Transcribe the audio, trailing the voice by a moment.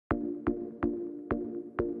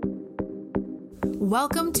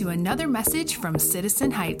Welcome to another message from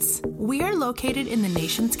Citizen Heights. We are located in the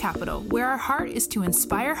nation's capital, where our heart is to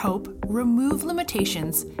inspire hope, remove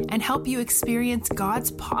limitations, and help you experience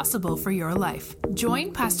God's possible for your life.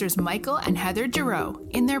 Join Pastors Michael and Heather Giroux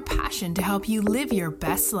in their passion to help you live your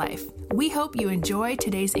best life. We hope you enjoy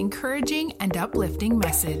today's encouraging and uplifting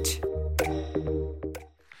message.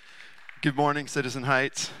 Good morning, Citizen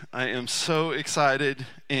Heights. I am so excited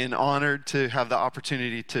and honored to have the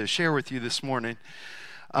opportunity to share with you this morning.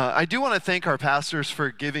 I do want to thank our pastors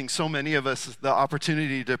for giving so many of us the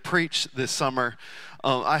opportunity to preach this summer.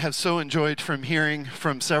 I have so enjoyed from hearing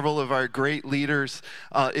from several of our great leaders.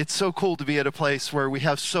 It's so cool to be at a place where we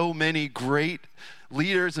have so many great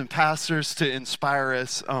leaders and pastors to inspire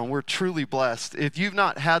us. We're truly blessed. If you've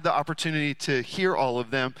not had the opportunity to hear all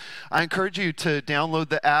of them, I encourage you to download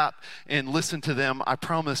the app and listen to them. I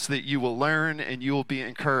promise that you will learn and you will be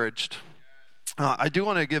encouraged. I do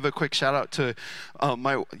want to give a quick shout out to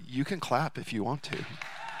you can clap if you want to.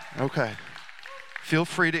 Okay. Feel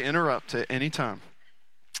free to interrupt at any time.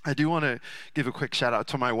 I do want to give a quick shout out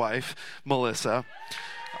to my wife, Melissa.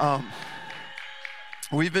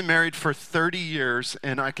 We've been married for 30 years,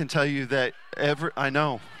 and I can tell you that I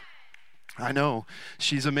know,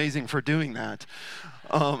 she's amazing for doing that.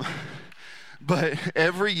 But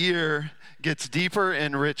every year gets deeper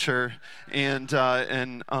and richer, and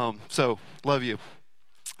so love you.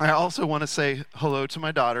 I also want to say hello to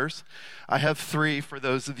my daughters. I have three. For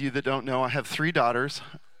those of you that don't know, I have three daughters,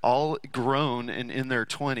 all grown and in their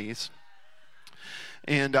 20s.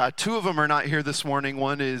 And two of them are not here this morning.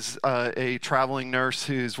 One is a traveling nurse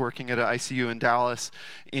who's working at an ICU in Dallas.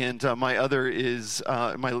 And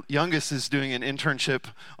my youngest is doing an internship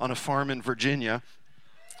on a farm in Virginia.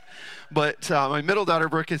 But my middle daughter,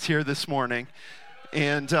 Brooke, is here this morning.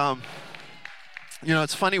 And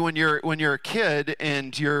it's funny when you're a kid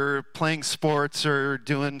and you're playing sports or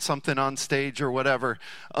doing something on stage or whatever.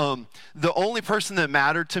 The only person that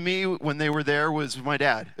mattered to me when they were there was my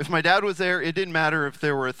dad. If my dad was there, it didn't matter if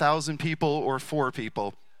there were 1,000 people or 4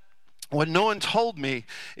 people. What no one told me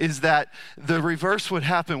is that the reverse would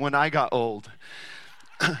happen when I got old.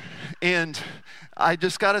 And I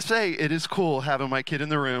just got to say, it is cool having my kid in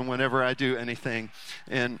the room whenever I do anything.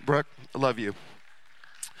 And Brooke, I love you.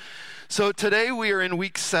 So today we are in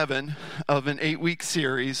week 7 of an 8-week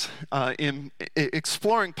series in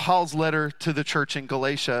exploring Paul's letter to the church in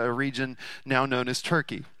Galatia, a region now known as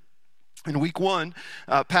Turkey. In week 1,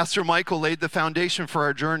 Pastor Michael laid the foundation for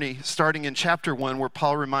our journey, starting in chapter 1, where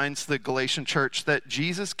Paul reminds the Galatian church that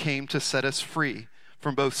Jesus came to set us free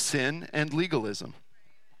from both sin and legalism.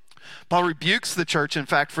 Paul rebukes the church, in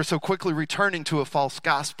fact, for so quickly returning to a false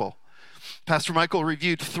gospel. Pastor Michael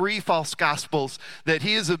reviewed 3 false gospels that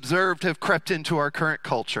he has observed have crept into our current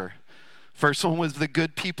culture. First one was the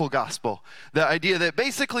good people gospel, the idea that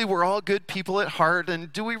basically we're all good people at heart,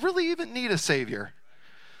 and do we really even need a savior?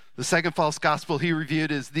 The second false gospel he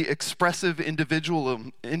reviewed is the expressive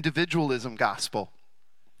individualism gospel,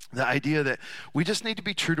 the idea that we just need to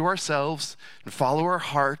be true to ourselves and follow our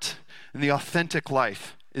heart, and the authentic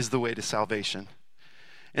life is the way to salvation.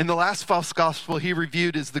 And the last false gospel he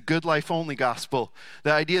reviewed is the good life only gospel.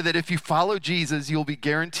 The idea that if you follow Jesus, you'll be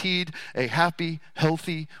guaranteed a happy,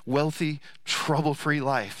 healthy, wealthy, trouble-free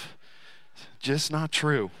life. Just not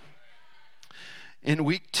true. In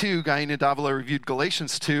week 2, Guy Nadavila reviewed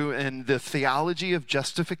Galatians 2 and the theology of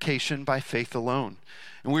justification by faith alone.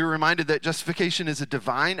 And we were reminded that justification is a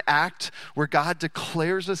divine act where God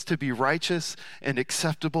declares us to be righteous and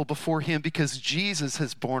acceptable before him because Jesus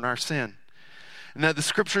has borne our sin. And that the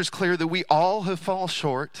scripture is clear that we all have fallen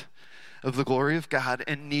short of the glory of God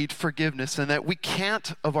and need forgiveness, and that we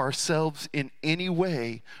can't of ourselves in any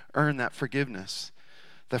way earn that forgiveness.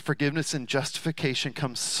 That forgiveness and justification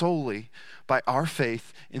comes solely by our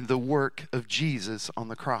faith in the work of Jesus on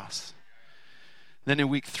the cross. Then in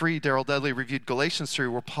week 3, Darrell Dudley reviewed Galatians 3,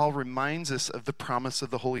 where Paul reminds us of the promise of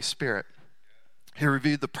the Holy Spirit. He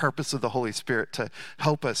reviewed the purpose of the Holy Spirit to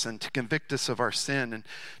help us and to convict us of our sin and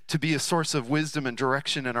to be a source of wisdom and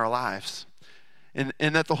direction in our lives. And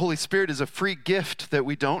that the Holy Spirit is a free gift that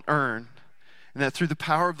we don't earn, and that through the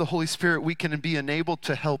power of the Holy Spirit we can be enabled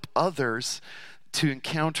to help others to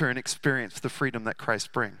encounter and experience the freedom that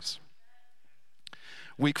Christ brings.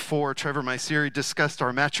 Week 4, Trevor Myceri discussed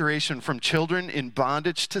our maturation from children in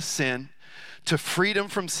bondage to sin to freedom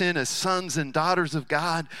from sin as sons and daughters of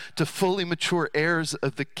God, to fully mature heirs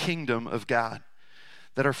of the kingdom of God.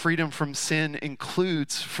 That our freedom from sin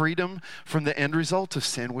includes freedom from the end result of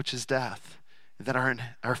sin, which is death. That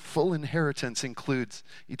our full inheritance includes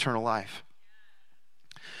eternal life.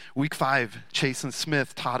 Week 5, Chase and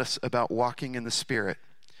Smith taught us about walking in the Spirit.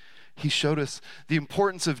 He showed us the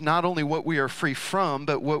importance of not only what we are free from,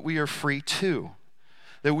 but what we are free to.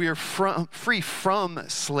 That we are free from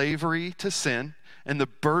slavery to sin and the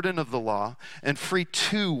burden of the law, and free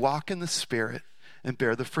to walk in the Spirit and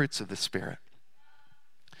bear the fruits of the Spirit.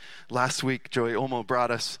 Last week, Joey Olmo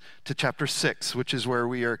brought us to chapter 6, which is where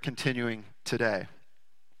we are continuing today.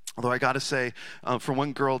 Although I got to say, from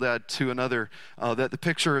one girl dad to another, that the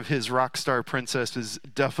picture of his rock star princess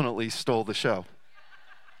definitely stole the show.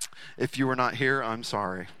 If you were not here, I'm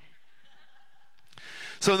sorry.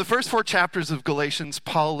 So in the first 4 chapters of Galatians,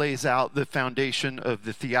 Paul lays out the foundation of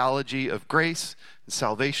the theology of grace, and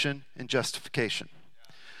salvation, and justification.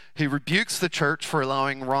 He rebukes the church for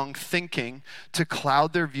allowing wrong thinking to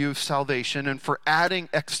cloud their view of salvation and for adding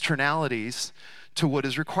externalities to what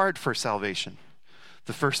is required for salvation.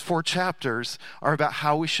 The first 4 chapters are about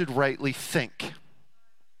how we should rightly think.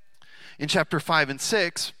 In chapter 5 and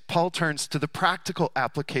 6, Paul turns to the practical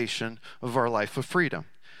application of our life of freedom.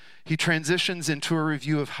 He transitions into a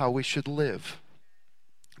review of how we should live.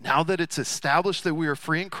 Now that it's established that we are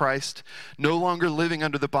free in Christ, no longer living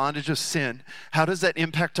under the bondage of sin, how does that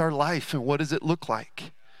impact our life and what does it look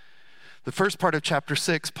like? The first part of chapter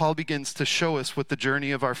 6, Paul begins to show us what the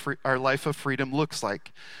journey of our life of freedom looks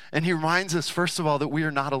like. And he reminds us, first of all, that we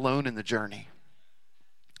are not alone in the journey.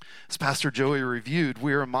 As Pastor Joey reviewed,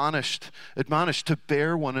 we are admonished to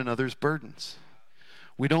bear one another's burdens.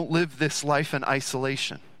 We don't live this life in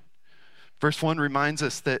isolation. Verse 1 reminds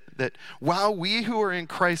us that while we who are in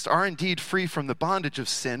Christ are indeed free from the bondage of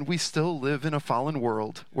sin, we still live in a fallen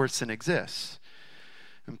world where sin exists.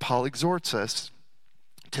 And Paul exhorts us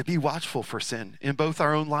to be watchful for sin in both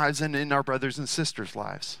our own lives and in our brothers and sisters'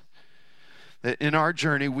 lives. That in our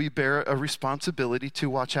journey, we bear a responsibility to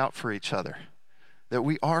watch out for each other. That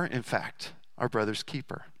we are, in fact, our brother's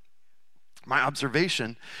keeper. My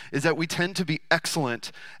observation is that we tend to be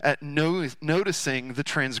excellent at noticing the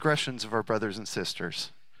transgressions of our brothers and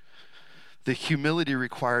sisters. The humility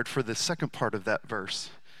required for the second part of that verse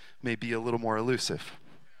may be a little more elusive.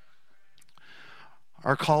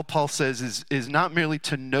 Our call, Paul says, is not merely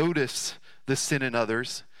to notice the sin in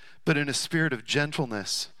others, but in a spirit of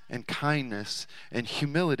gentleness and kindness and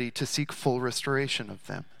humility to seek full restoration of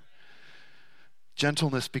them.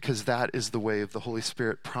 Gentleness, because that is the way of the Holy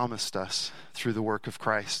Spirit promised us through the work of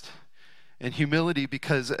Christ. And humility,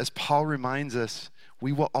 because as Paul reminds us,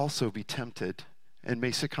 we will also be tempted and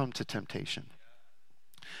may succumb to temptation.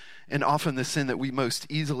 And often the sin that we most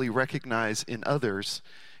easily recognize in others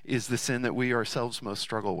is the sin that we ourselves most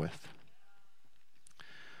struggle with.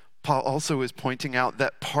 Paul also is pointing out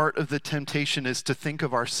that part of the temptation is to think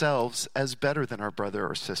of ourselves as better than our brother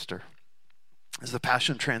or sister. As the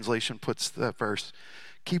Passion Translation puts the verse,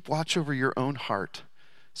 keep watch over your own heart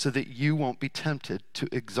so that you won't be tempted to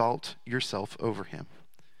exalt yourself over him.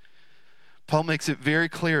 Paul makes it very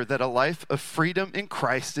clear that a life of freedom in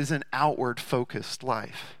Christ is an outward-focused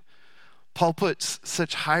life. Paul puts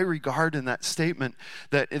such high regard in that statement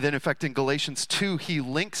that in fact, in Galatians 2, he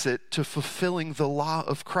links it to fulfilling the law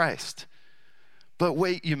of Christ. But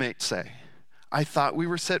wait, you may say, I thought we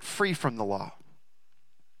were set free from the law.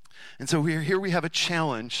 And so here we have a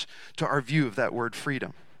challenge to our view of that word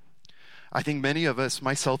freedom. I think many of us,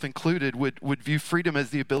 myself included, would view freedom as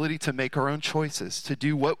the ability to make our own choices, to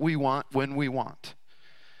do what we want when we want.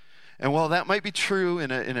 And while that might be true in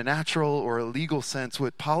a natural or a legal sense,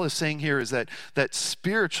 what Paul is saying here is that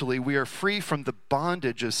spiritually we are free from the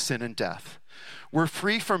bondage of sin and death. We're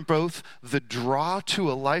free from both the draw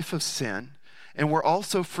to a life of sin, and we're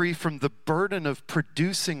also free from the burden of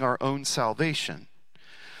producing our own salvation.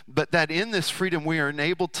 But that in this freedom we are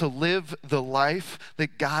enabled to live the life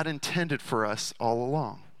that God intended for us all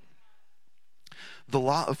along. The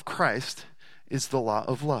law of Christ is the law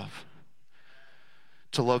of love.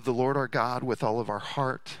 To love the Lord our God with all of our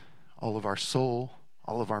heart, all of our soul,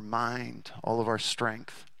 all of our mind, all of our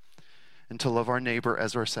strength, and to love our neighbor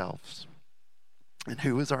as ourselves. And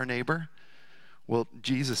who is our neighbor? Well,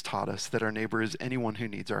 Jesus taught us that our neighbor is anyone who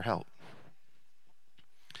needs our help.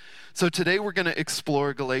 So today we're going to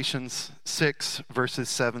explore Galatians 6, verses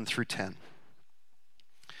 7 through 10.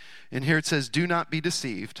 And here it says, do not be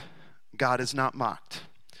deceived. God is not mocked.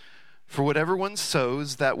 For whatever one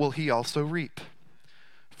sows, that will he also reap.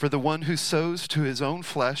 For the one who sows to his own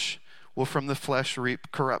flesh will from the flesh reap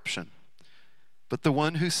corruption. But the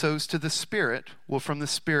one who sows to the Spirit will from the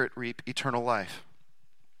Spirit reap eternal life.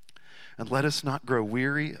 And let us not grow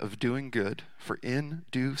weary of doing good, for in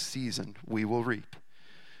due season we will reap,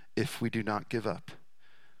 if we do not give up.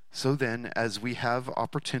 So then, as we have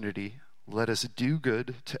opportunity, let us do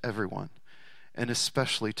good to everyone, and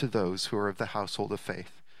especially to those who are of the household of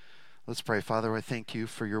faith. Let's pray. Father, I thank you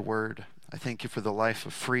for your word. I thank you for the life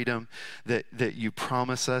of freedom that you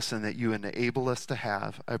promise us and that you enable us to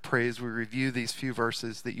have. I pray as we review these few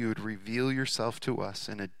verses that you would reveal yourself to us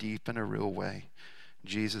in a deep and a real way. In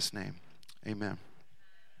Jesus' name, amen.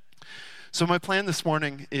 So my plan this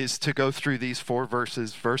morning is to go through these 4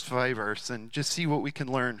 verses, verse by verse, and just see what we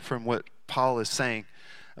can learn from what Paul is saying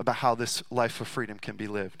about how this life of freedom can be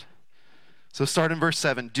lived. So start in verse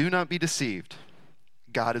 7. Do not be deceived.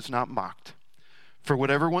 God is not mocked. For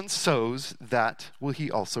whatever one sows, that will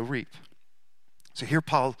he also reap. So here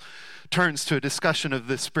Paul turns to a discussion of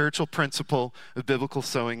the spiritual principle of biblical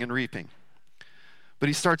sowing and reaping. But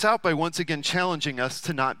he starts out by once again challenging us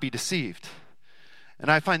to not be deceived.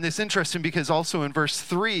 And I find this interesting because also in verse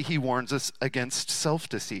 3, he warns us against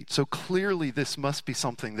self-deceit. So clearly this must be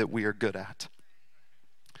something that we are good at.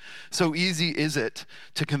 So easy is it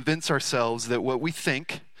to convince ourselves that what we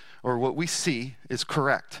think or what we see is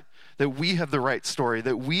correct, that we have the right story,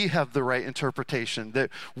 that we have the right interpretation,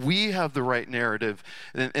 that we have the right narrative,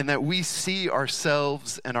 and that we see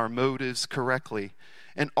ourselves and our motives correctly,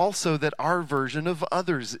 and also that our version of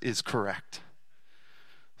others is correct.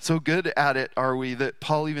 So good at it are we that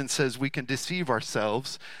Paul even says we can deceive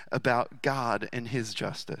ourselves about God and his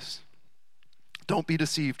justice. Don't be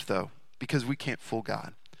deceived, though, because we can't fool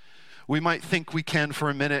God. We might think we can for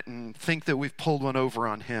a minute and think that we've pulled one over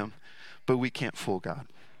on him, but we can't fool God.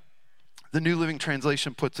 The New Living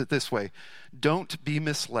Translation puts it this way: don't be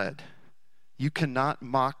misled. You cannot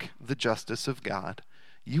mock the justice of God.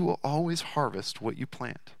 You will always harvest what you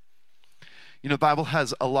plant. You know, the Bible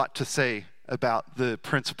has a lot to say about the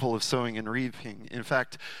principle of sowing and reaping. In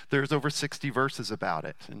fact, there's over 60 verses about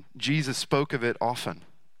it, and Jesus spoke of it often.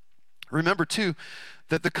 Remember, too,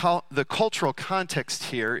 that the cultural context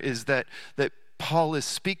here is that Paul is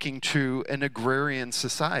speaking to an agrarian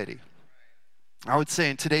society. I would say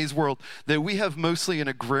in today's world that we have mostly an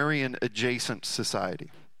agrarian adjacent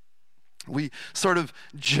society. We sort of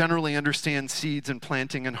generally understand seeds and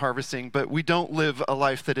planting and harvesting, but we don't live a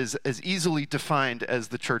life that is as easily defined as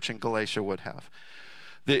the church in Galatia would have.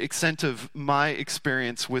 The extent of my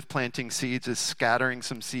experience with planting seeds is scattering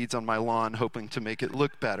some seeds on my lawn, hoping to make it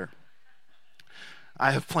look better.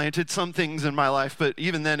 I have planted some things in my life, but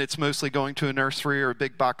even then it's mostly going to a nursery or a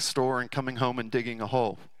big box store and coming home and digging a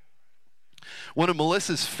hole. One of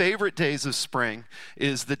Melissa's favorite days of spring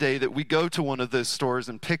is the day that we go to one of those stores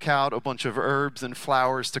and pick out a bunch of herbs and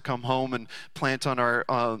flowers to come home and plant on our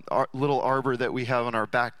little arbor that we have on our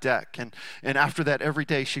back deck. And after that, every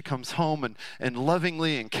day she comes home and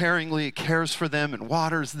lovingly and caringly cares for them and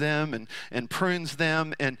waters them and prunes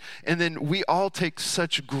them. And then we all take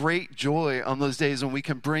such great joy on those days when we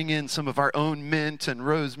can bring in some of our own mint and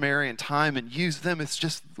rosemary and thyme and use them. It's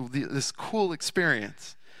just this cool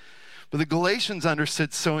experience. But the Galatians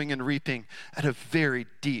understood sowing and reaping at a very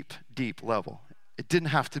deep, deep level. It didn't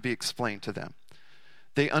have to be explained to them.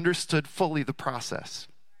 They understood fully the process,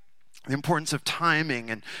 the importance of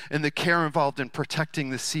timing and the care involved in protecting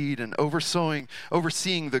the seed and overseeing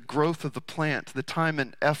the growth of the plant, the time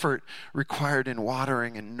and effort required in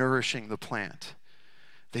watering and nourishing the plant.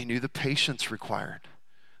 They knew the patience required,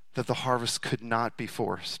 that the harvest could not be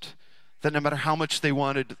forced, that no matter how much they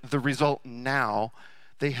wanted the result now,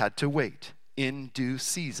 they had to wait. In due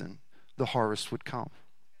season, the harvest would come.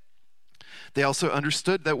 They also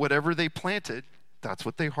understood that whatever they planted, that's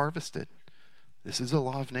what they harvested. This is a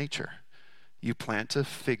law of nature. You plant a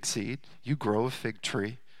fig seed, you grow a fig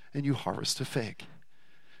tree, and you harvest a fig.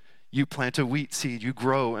 You plant a wheat seed, you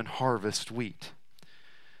grow and harvest wheat.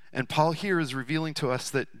 And Paul here is revealing to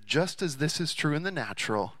us that just as this is true in the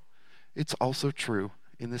natural, it's also true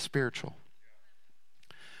in the spiritual.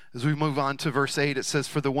 As we move on to verse 8, it says,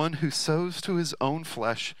 "For the one who sows to his own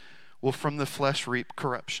flesh will from the flesh reap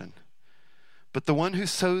corruption. But the one who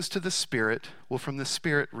sows to the Spirit will from the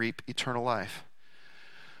Spirit reap eternal life."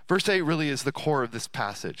 Verse 8 really is the core of this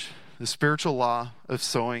passage, the spiritual law of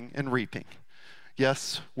sowing and reaping.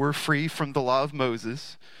 Yes, we're free from the law of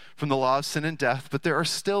Moses, from the law of sin and death, but there are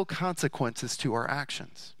still consequences to our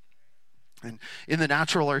actions. And in the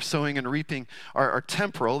natural, our sowing and reaping are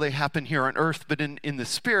temporal. They happen here on earth, but in the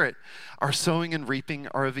spirit, our sowing and reaping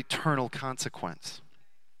are of eternal consequence.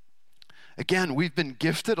 Again, we've been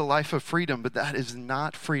gifted a life of freedom, but that is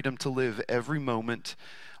not freedom to live every moment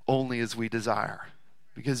only as we desire.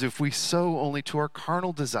 Because if we sow only to our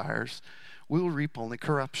carnal desires, we will reap only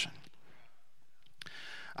corruption.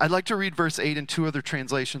 I'd like to read verse 8 in two other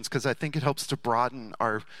translations because I think it helps to broaden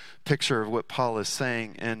our picture of what Paul is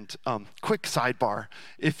saying. And quick sidebar,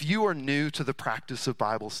 if you are new to the practice of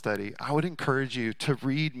Bible study, I would encourage you to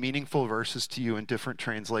read meaningful verses to you in different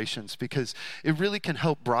translations because it really can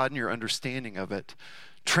help broaden your understanding of it.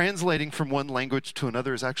 Translating from one language to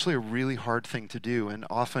another is actually a really hard thing to do, and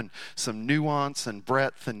often some nuance and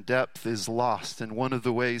breadth and depth is lost. And one of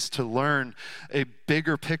the ways to learn a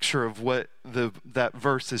bigger picture of what that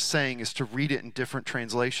verse is saying is to read it in different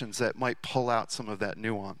translations that might pull out some of that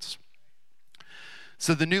nuance.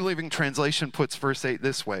 So the New Living Translation puts verse 8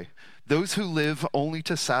 this way: those who live only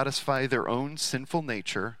to satisfy their own sinful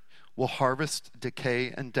nature will harvest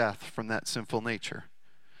decay and death from that sinful nature.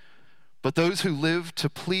 But those who live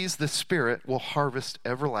to please the Spirit will harvest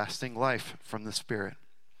everlasting life from the Spirit.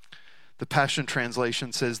 The Passion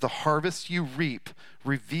Translation says, the harvest you reap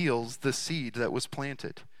reveals the seed that was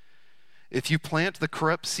planted. If you plant the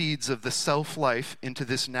corrupt seeds of the self-life into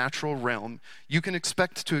this natural realm, you can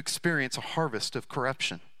expect to experience a harvest of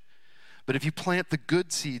corruption. But if you plant the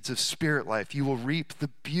good seeds of spirit life, you will reap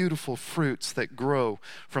the beautiful fruits that grow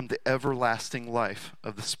from the everlasting life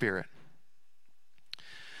of the Spirit.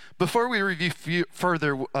 Before we review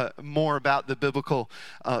further more about the biblical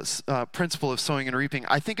principle of sowing and reaping,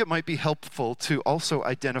 I think it might be helpful to also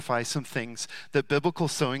identify some things that biblical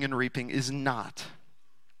sowing and reaping is not.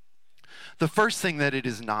 The first thing that it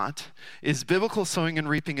is not is biblical sowing and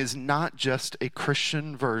reaping is not just a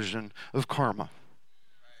Christian version of karma.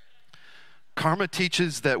 Karma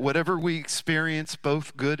teaches that whatever we experience,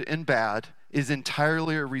 both good and bad, is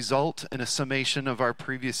entirely a result and a summation of our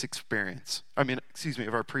previous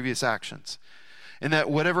of our previous actions. And that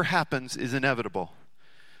whatever happens is inevitable.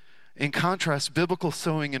 In contrast, biblical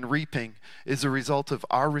sowing and reaping is a result of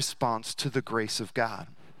our response to the grace of God.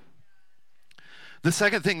 The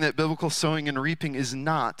second thing that biblical sowing and reaping is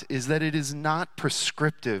not is that it is not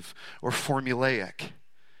prescriptive or formulaic.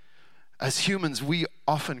 As humans, we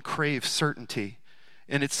often crave certainty.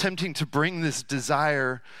 And it's tempting to bring this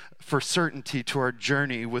desire for certainty to our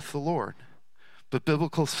journey with the Lord. But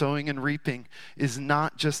biblical sowing and reaping is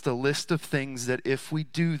not just a list of things that if we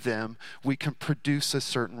do them, we can produce a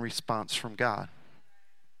certain response from God.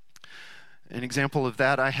 An example of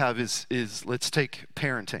that I have is let's take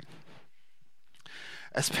parenting.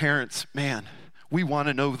 As parents, man, we want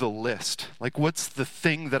to know the list. Like, what's the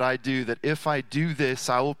thing that I do that if I do this,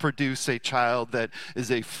 I will produce a child that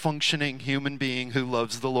is a functioning human being who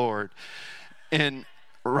loves the Lord? And,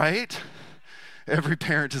 right? Every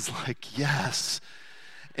parent is like, yes.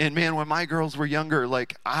 And man, when my girls were younger,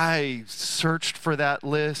 like, I searched for that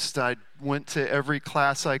list. I went to every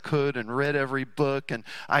class I could and read every book, and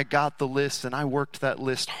I got the list, and I worked that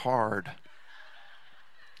list hard.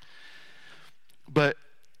 But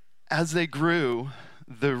as they grew,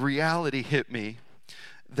 the reality hit me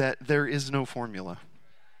that there is no formula.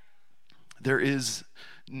 There is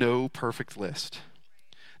no perfect list.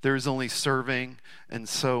 There is only serving and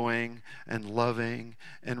sowing and loving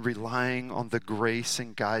and relying on the grace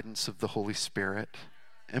and guidance of the Holy Spirit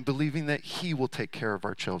and believing that He will take care of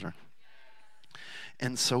our children.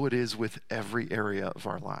 And so it is with every area of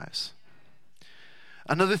our lives.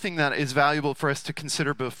 Another thing that is valuable for us to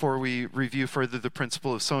consider before we review further the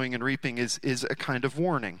principle of sowing and reaping is a kind of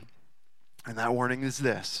warning. And that warning is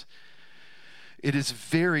this: it is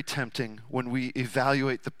very tempting when we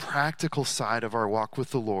evaluate the practical side of our walk with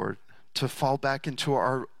the Lord to fall back into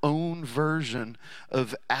our own version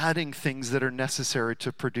of adding things that are necessary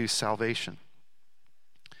to produce salvation.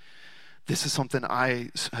 This is something I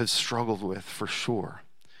have struggled with for sure.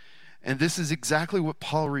 And this is exactly what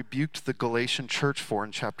Paul rebuked the Galatian church for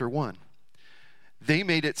in chapter 1. They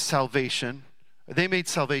made salvation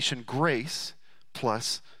grace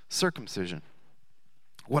plus circumcision.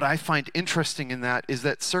 What I find interesting in that is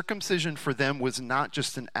that circumcision for them was not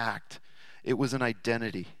just an act, it was an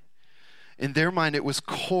identity. In their mind, it was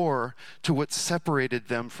core to what separated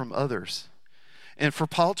them from others. And for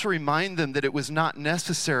Paul to remind them that it was not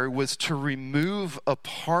necessary was to remove a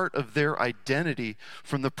part of their identity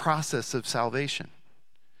from the process of salvation.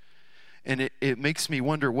 And it makes me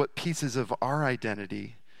wonder, what pieces of our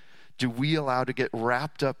identity do we allow to get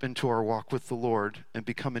wrapped up into our walk with the Lord and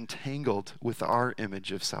become entangled with our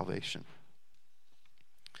image of salvation?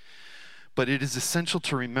 But it is essential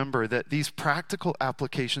to remember that these practical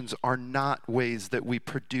applications are not ways that we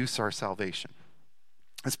produce our salvation.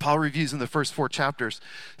 As Paul reviews in the first 4 chapters,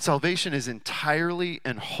 salvation is entirely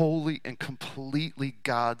and wholly and completely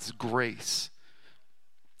God's grace.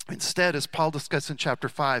 Instead, as Paul discussed in chapter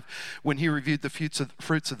 5, when he reviewed the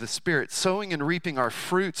fruits of the Spirit, sowing and reaping are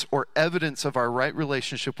fruits or evidence of our right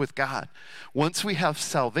relationship with God. Once we have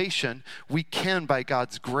salvation, we can, by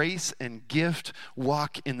God's grace and gift,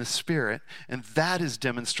 walk in the Spirit, and that is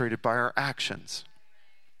demonstrated by our actions.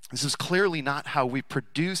 This is clearly not how we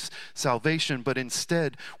produce salvation, but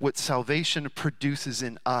instead what salvation produces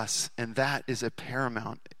in us, and that is a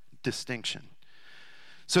paramount distinction.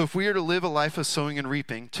 So if we are to live a life of sowing and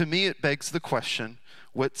reaping, to me it begs the question,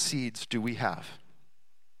 what seeds do we have?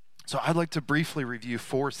 So I'd like to briefly review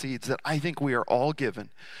 4 seeds that I think we are all given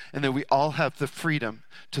and that we all have the freedom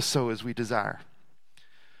to sow as we desire.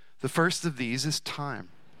 The first of these is time.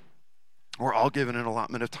 We're all given an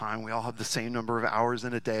allotment of time. We all have the same number of hours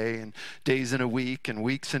in a day and days in a week and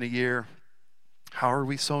weeks in a year. How are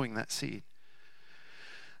we sowing that seed?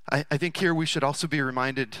 I think here we should also be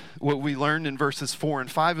reminded what we learned in verses 4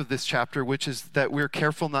 and 5 of this chapter, which is that we're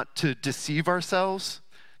careful not to deceive ourselves,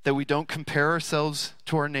 that we don't compare ourselves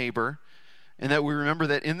to our neighbor, and that we remember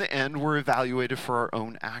that in the end we're evaluated for our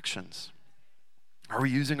own actions. Are we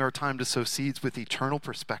using our time to sow seeds with eternal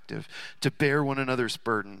perspective, to bear one another's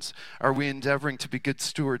burdens? Are we endeavoring to be good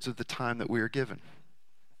stewards of the time that we are given?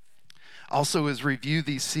 Also, as review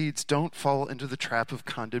these seeds, don't fall into the trap of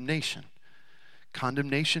condemnation.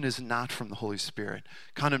 Condemnation is not from the Holy Spirit.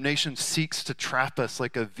 Condemnation seeks to trap us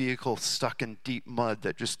like a vehicle stuck in deep mud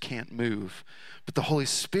that just can't move. But the Holy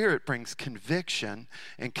Spirit brings conviction,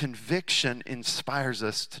 and conviction inspires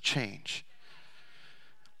us to change.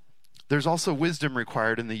 There's also wisdom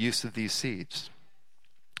required in the use of these seeds.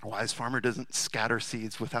 A wise farmer doesn't scatter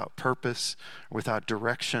seeds without purpose or without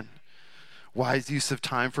direction. Wise use of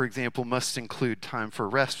time, for example, must include time for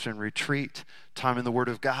rest and retreat, time in the Word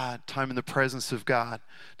of God, time in the presence of God,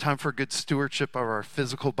 time for good stewardship of our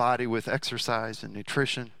physical body with exercise and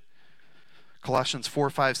nutrition. Colossians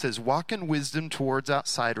 4:5 says, walk in wisdom towards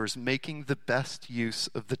outsiders, making the best use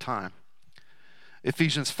of the time.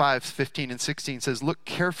 Ephesians 5:15 and 16 says, look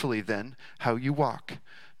carefully then how you walk,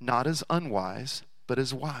 not as unwise, but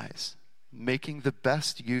as wise, making the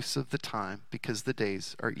best use of the time because the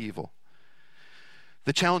days are evil.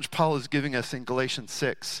 The challenge Paul is giving us in Galatians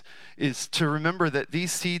 6 is to remember that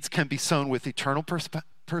these seeds can be sown with eternal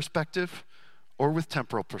perspective or with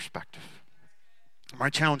temporal perspective. My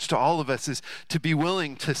challenge to all of us is to be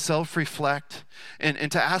willing to self-reflect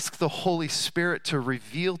and to ask the Holy Spirit to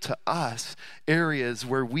reveal to us areas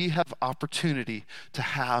where we have opportunity to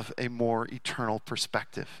have a more eternal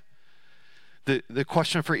perspective. The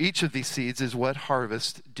question for each of these seeds is, what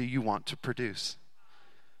harvest do you want to produce?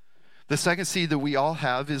 The second seed that we all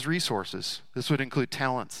have is resources. This would include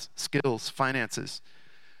talents, skills, finances.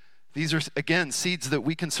 These are, again, seeds that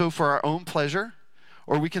we can sow for our own pleasure,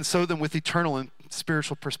 or we can sow them with eternal and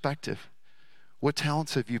spiritual perspective. What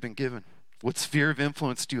talents have you been given? What sphere of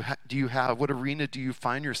influence do you have? What arena do you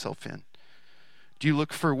find yourself in? Do you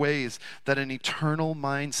look for ways that an eternal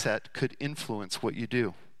mindset could influence what you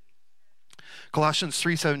do? Colossians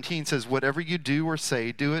 3:17 says, whatever you do or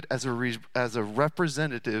say, do it as a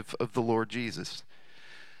representative of the Lord Jesus.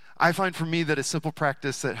 I find for me that a simple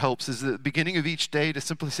practice that helps is at the beginning of each day to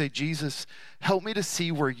simply say, Jesus, help me to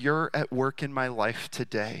see where you're at work in my life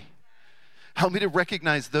today. Help me to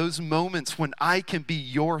recognize those moments when I can be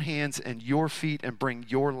your hands and your feet and bring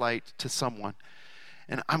your light to someone.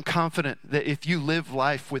 And I'm confident that if you live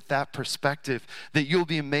life with that perspective, that you'll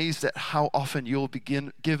be amazed at how often you'll be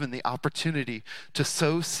given the opportunity to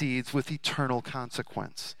sow seeds with eternal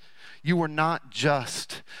consequence. You are not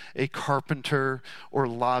just a carpenter or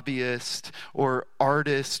lobbyist or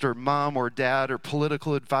artist or mom or dad or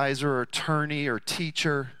political advisor or attorney or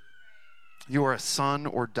teacher. You are a son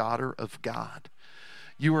or daughter of God.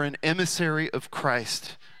 You are an emissary of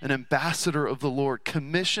Christ, an ambassador of the Lord,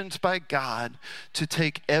 commissioned by God to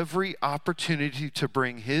take every opportunity to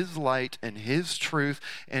bring His light and His truth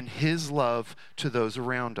and His love to those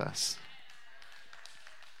around us.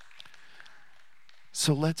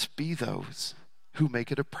 So let's be those who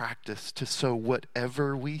make it a practice to sow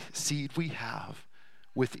whatever seed we have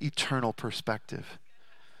with eternal perspective.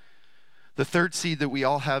 The third seed that we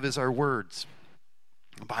all have is our words.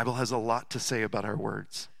 The Bible has a lot to say about our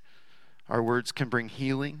words. Our words can bring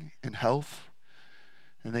healing and health,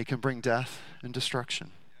 and they can bring death and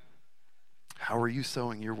destruction. How are you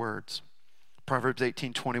sowing your words? Proverbs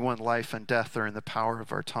 18:21, life and death are in the power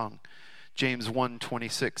of our tongue. James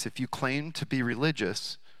 1:26, if you claim to be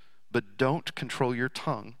religious, but don't control your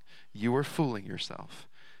tongue, you are fooling yourself,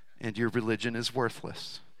 and your religion is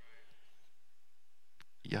worthless.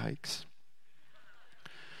 Yikes.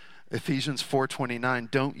 Ephesians 4:29,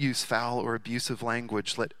 don't use foul or abusive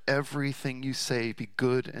language. Let everything you say be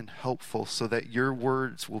good and helpful so that your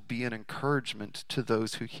words will be an encouragement to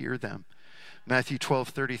those who hear them. Matthew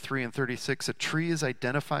 12:33 and 36, a tree is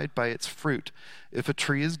identified by its fruit. If a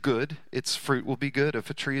tree is good, its fruit will be good. If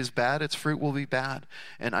a tree is bad, its fruit will be bad.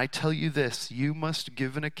 And I tell you this, you must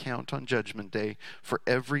give an account on Judgment Day for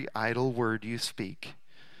every idle word you speak.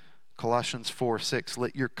 Colossians 4:6,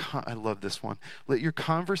 I love this one. Let your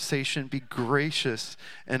conversation be gracious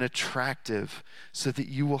and attractive so that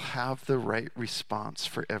you will have the right response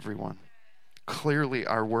for everyone. Clearly,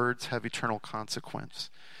 our words have eternal consequence.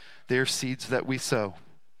 They are seeds that we sow.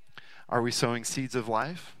 Are we sowing seeds of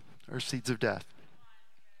life or seeds of death?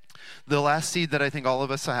 The last seed that I think all of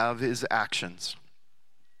us have is actions.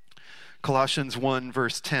 Colossians 1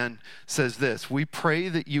 verse 10 says this, we pray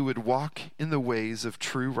that you would walk in the ways of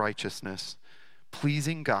true righteousness,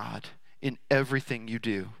 pleasing God in everything you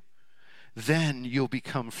do. Then you'll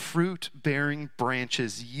become fruit-bearing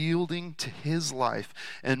branches yielding to his life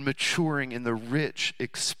and maturing in the rich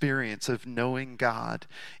experience of knowing God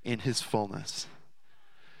in his fullness.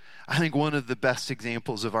 I think one of the best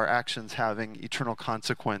examples of our actions having eternal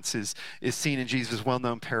consequences is seen in Jesus'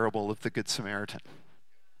 well-known parable of the Good Samaritan.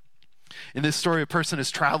 In this story, a person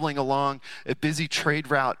is traveling along a busy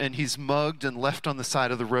trade route and he's mugged and left on the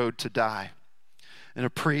side of the road to die. And a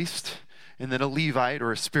priest and then a Levite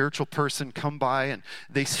or a spiritual person come by and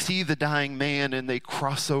they see the dying man and they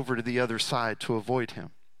cross over to the other side to avoid him.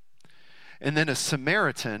 And then a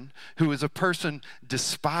Samaritan, who is a person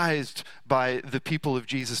despised by the people of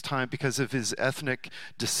Jesus' time because of his ethnic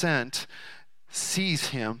descent, sees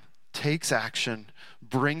him, takes action,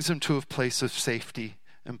 brings him to a place of safety,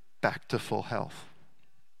 back to full health.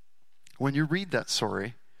 When you read that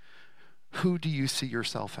story, who do you see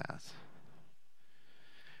yourself as?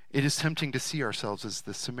 It is tempting to see ourselves as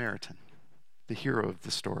the Samaritan, the hero of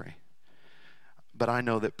the story. But I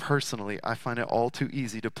know that personally, I find it all too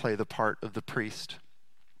easy to play the part of the priest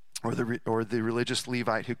or the religious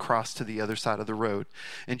Levite who crossed to the other side of the road.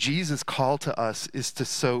 And Jesus' call to us is to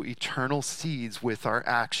sow eternal seeds with our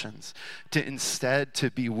actions, to instead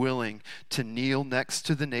to be willing to kneel next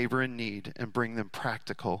to the neighbor in need and bring them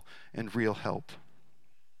practical and real help.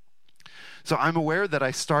 So I'm aware that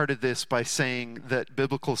I started this by saying that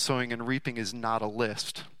biblical sowing and reaping is not a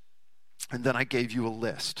list. And then I gave you a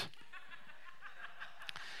list.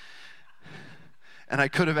 And I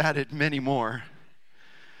could have added many more.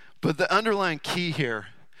 But the underlying key here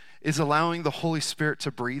is allowing the Holy Spirit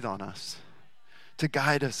to breathe on us, to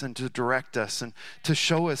guide us and to direct us and to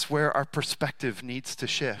show us where our perspective needs to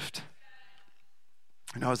shift.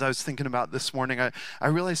 You know, as I was thinking about this morning, I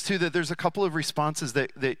realized too that there's a couple of responses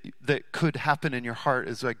that could happen in your heart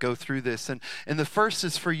as I go through this. And the first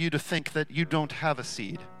is for you to think that you don't have a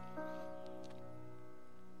seed.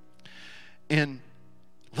 And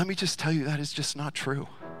let me just tell you, that is just not true.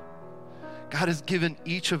 God has given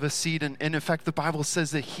each of us seed, and in fact, the Bible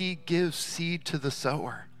says that he gives seed to the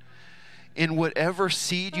sower. In whatever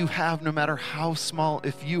seed you have, no matter how small,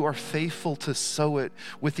 if you are faithful to sow it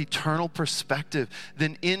with eternal perspective,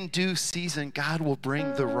 then in due season, God will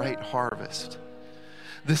bring the right harvest.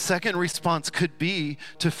 The second response could be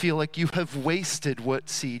to feel like you have wasted what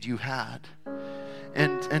seed you had.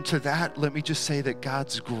 And to that, let me just say that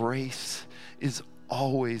God's grace is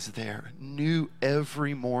always there, new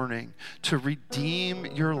every morning, to redeem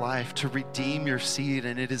your life, to redeem your seed.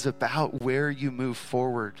 And it is about where you move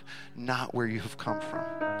forward, not where you have come from.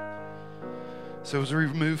 So as we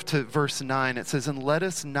move to verse 9, it says, and let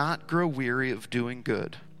us not grow weary of doing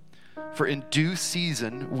good, for in due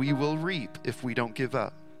season we will reap if we don't give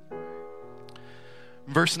up.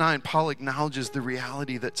 Verse 9, Paul acknowledges the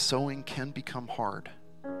reality that sowing can become hard.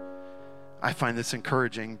 I find this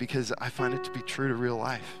encouraging because I find it to be true to real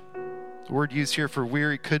life. The word used here for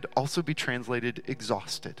weary could also be translated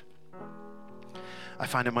exhausted. I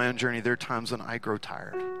find in my own journey there are times when I grow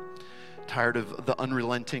tired of the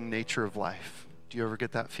unrelenting nature of life. Do you ever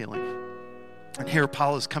get that feeling? And here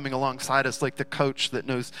Paul is coming alongside us like the coach that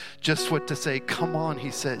knows just what to say. Come on, he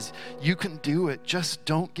says, you can do it. Just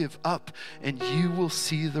don't give up and you will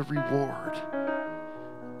see the reward.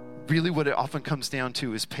 Really what it often comes down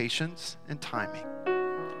to is patience and timing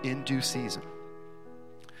in due season.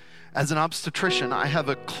 As an obstetrician, I have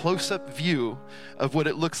a close-up view of what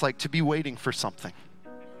it looks like to be waiting for something.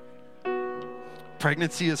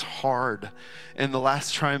 Pregnancy is hard, and the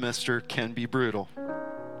last trimester can be brutal.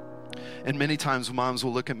 And many times moms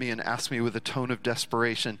will look at me and ask me with a tone of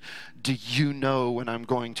desperation, do you know when I'm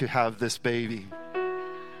going to have this baby?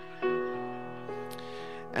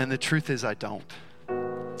 And the truth is I don't.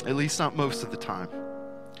 At least not most of the time.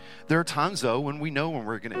 There are times, though, when we know when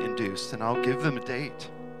we're going to induce, and I'll give them a date.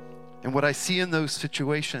 And what I see in those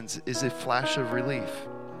situations is a flash of relief.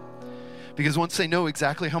 Because once they know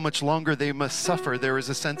exactly how much longer they must suffer, there is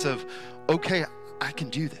a sense of, okay, I can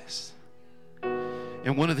do this.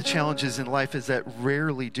 And one of the challenges in life is that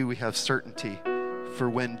rarely do we have certainty for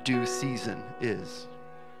when due season is.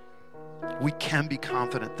 We can be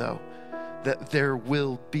confident, though, that there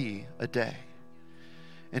will be a day.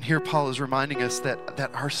 And here Paul is reminding us that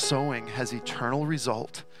our sowing has eternal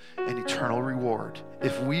result and eternal reward.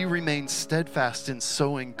 If we remain steadfast in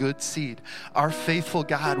sowing good seed, our faithful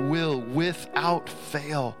God will, without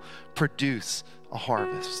fail, produce a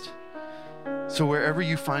harvest. So wherever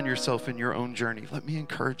you find yourself in your own journey, let me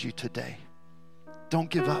encourage you today. Don't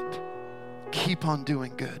give up. Keep on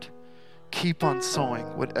doing good. Keep on sowing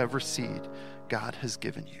whatever seed God has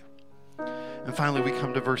given you. And finally, we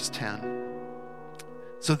come to verse 10.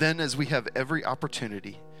 So then, as we have every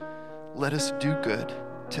opportunity, let us do good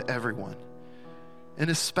to everyone,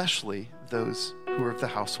 and especially those who are of the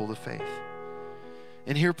household of faith.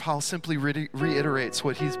 And here Paul simply reiterates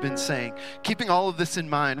what he's been saying, keeping all of this in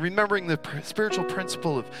mind, remembering the spiritual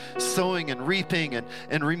principle of sowing and reaping,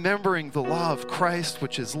 and remembering the law of Christ,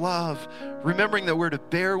 which is love, remembering that we're to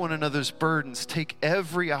bear one another's burdens, take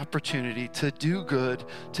every opportunity to do good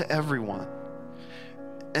to everyone.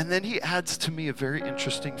 And then he adds to me a very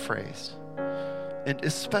interesting phrase, and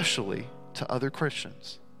especially to other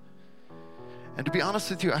Christians. And to be honest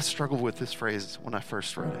with you, I struggled with this phrase when I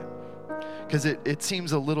first read it, because it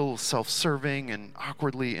seems a little self-serving and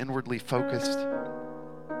awkwardly inwardly focused.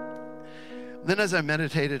 Then as I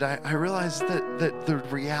meditated, I realized that the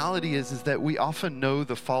reality is that we often know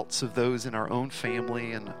the faults of those in our own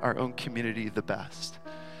family and our own community the best.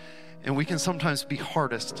 And we can sometimes be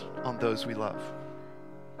hardest on those we love.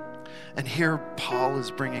 And here Paul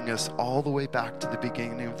is bringing us all the way back to the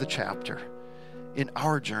beginning of the chapter. In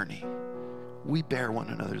our journey, we bear one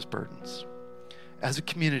another's burdens. As a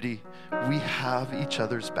community, we have each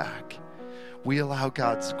other's back. We allow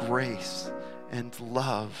God's grace and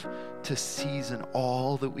love to season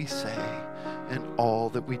all that we say and all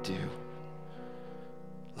that we do.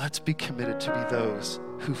 Let's be committed to be those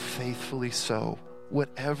who faithfully sow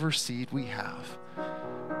whatever seed we have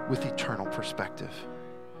with eternal perspective.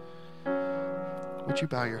 Would you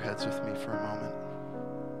bow your heads with me for a moment?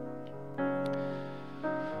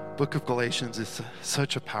 Book of Galatians is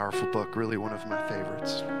such a powerful book, really one of my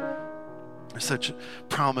favorites. There's such a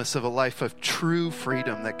promise of a life of true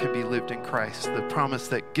freedom that can be lived in Christ, the promise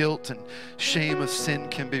that guilt and shame of sin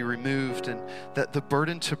can be removed, and that the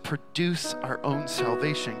burden to produce our own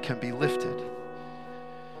salvation can be lifted.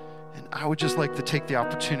 And I would just like to take the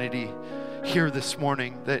opportunity here this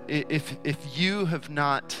morning that if you have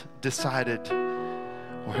not decided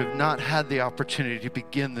or have not had the opportunity to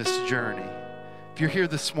begin this journey, if you're here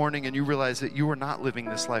this morning and you realize that you are not living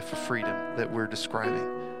this life of freedom that we're describing,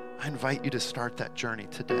 I invite you to start that journey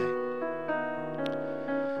today.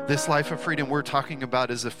 This life of freedom we're talking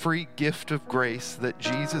about is a free gift of grace that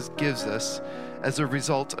Jesus gives us as a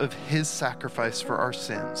result of his sacrifice for our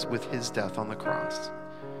sins with his death on the cross.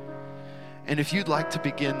 And if you'd like to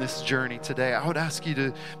begin this journey today, I would ask you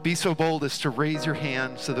to be so bold as to raise your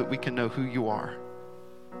hand so that we can know who you are.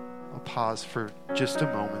 I'll pause for just a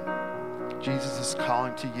moment. Jesus is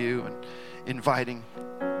calling to you and inviting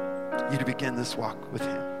you to begin this walk with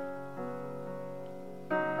him.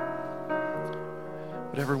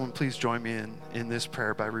 Would everyone please join me in this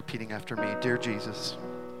prayer by repeating after me? Dear Jesus,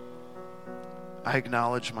 I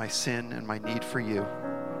acknowledge my sin and my need for you.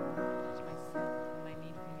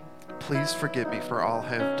 Please forgive me for all I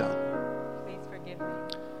have done. Please forgive me.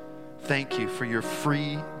 Thank you for your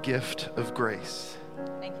free gift of grace.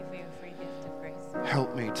 Thank you for your free gift of grace.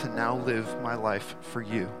 Help me to now live my life for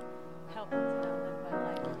you. Help me to now live my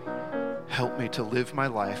life for you. Help me to live my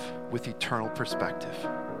life with eternal perspective.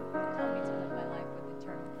 Help me to live my life with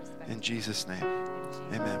eternal perspective. In Jesus' name, In Jesus'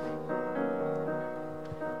 amen.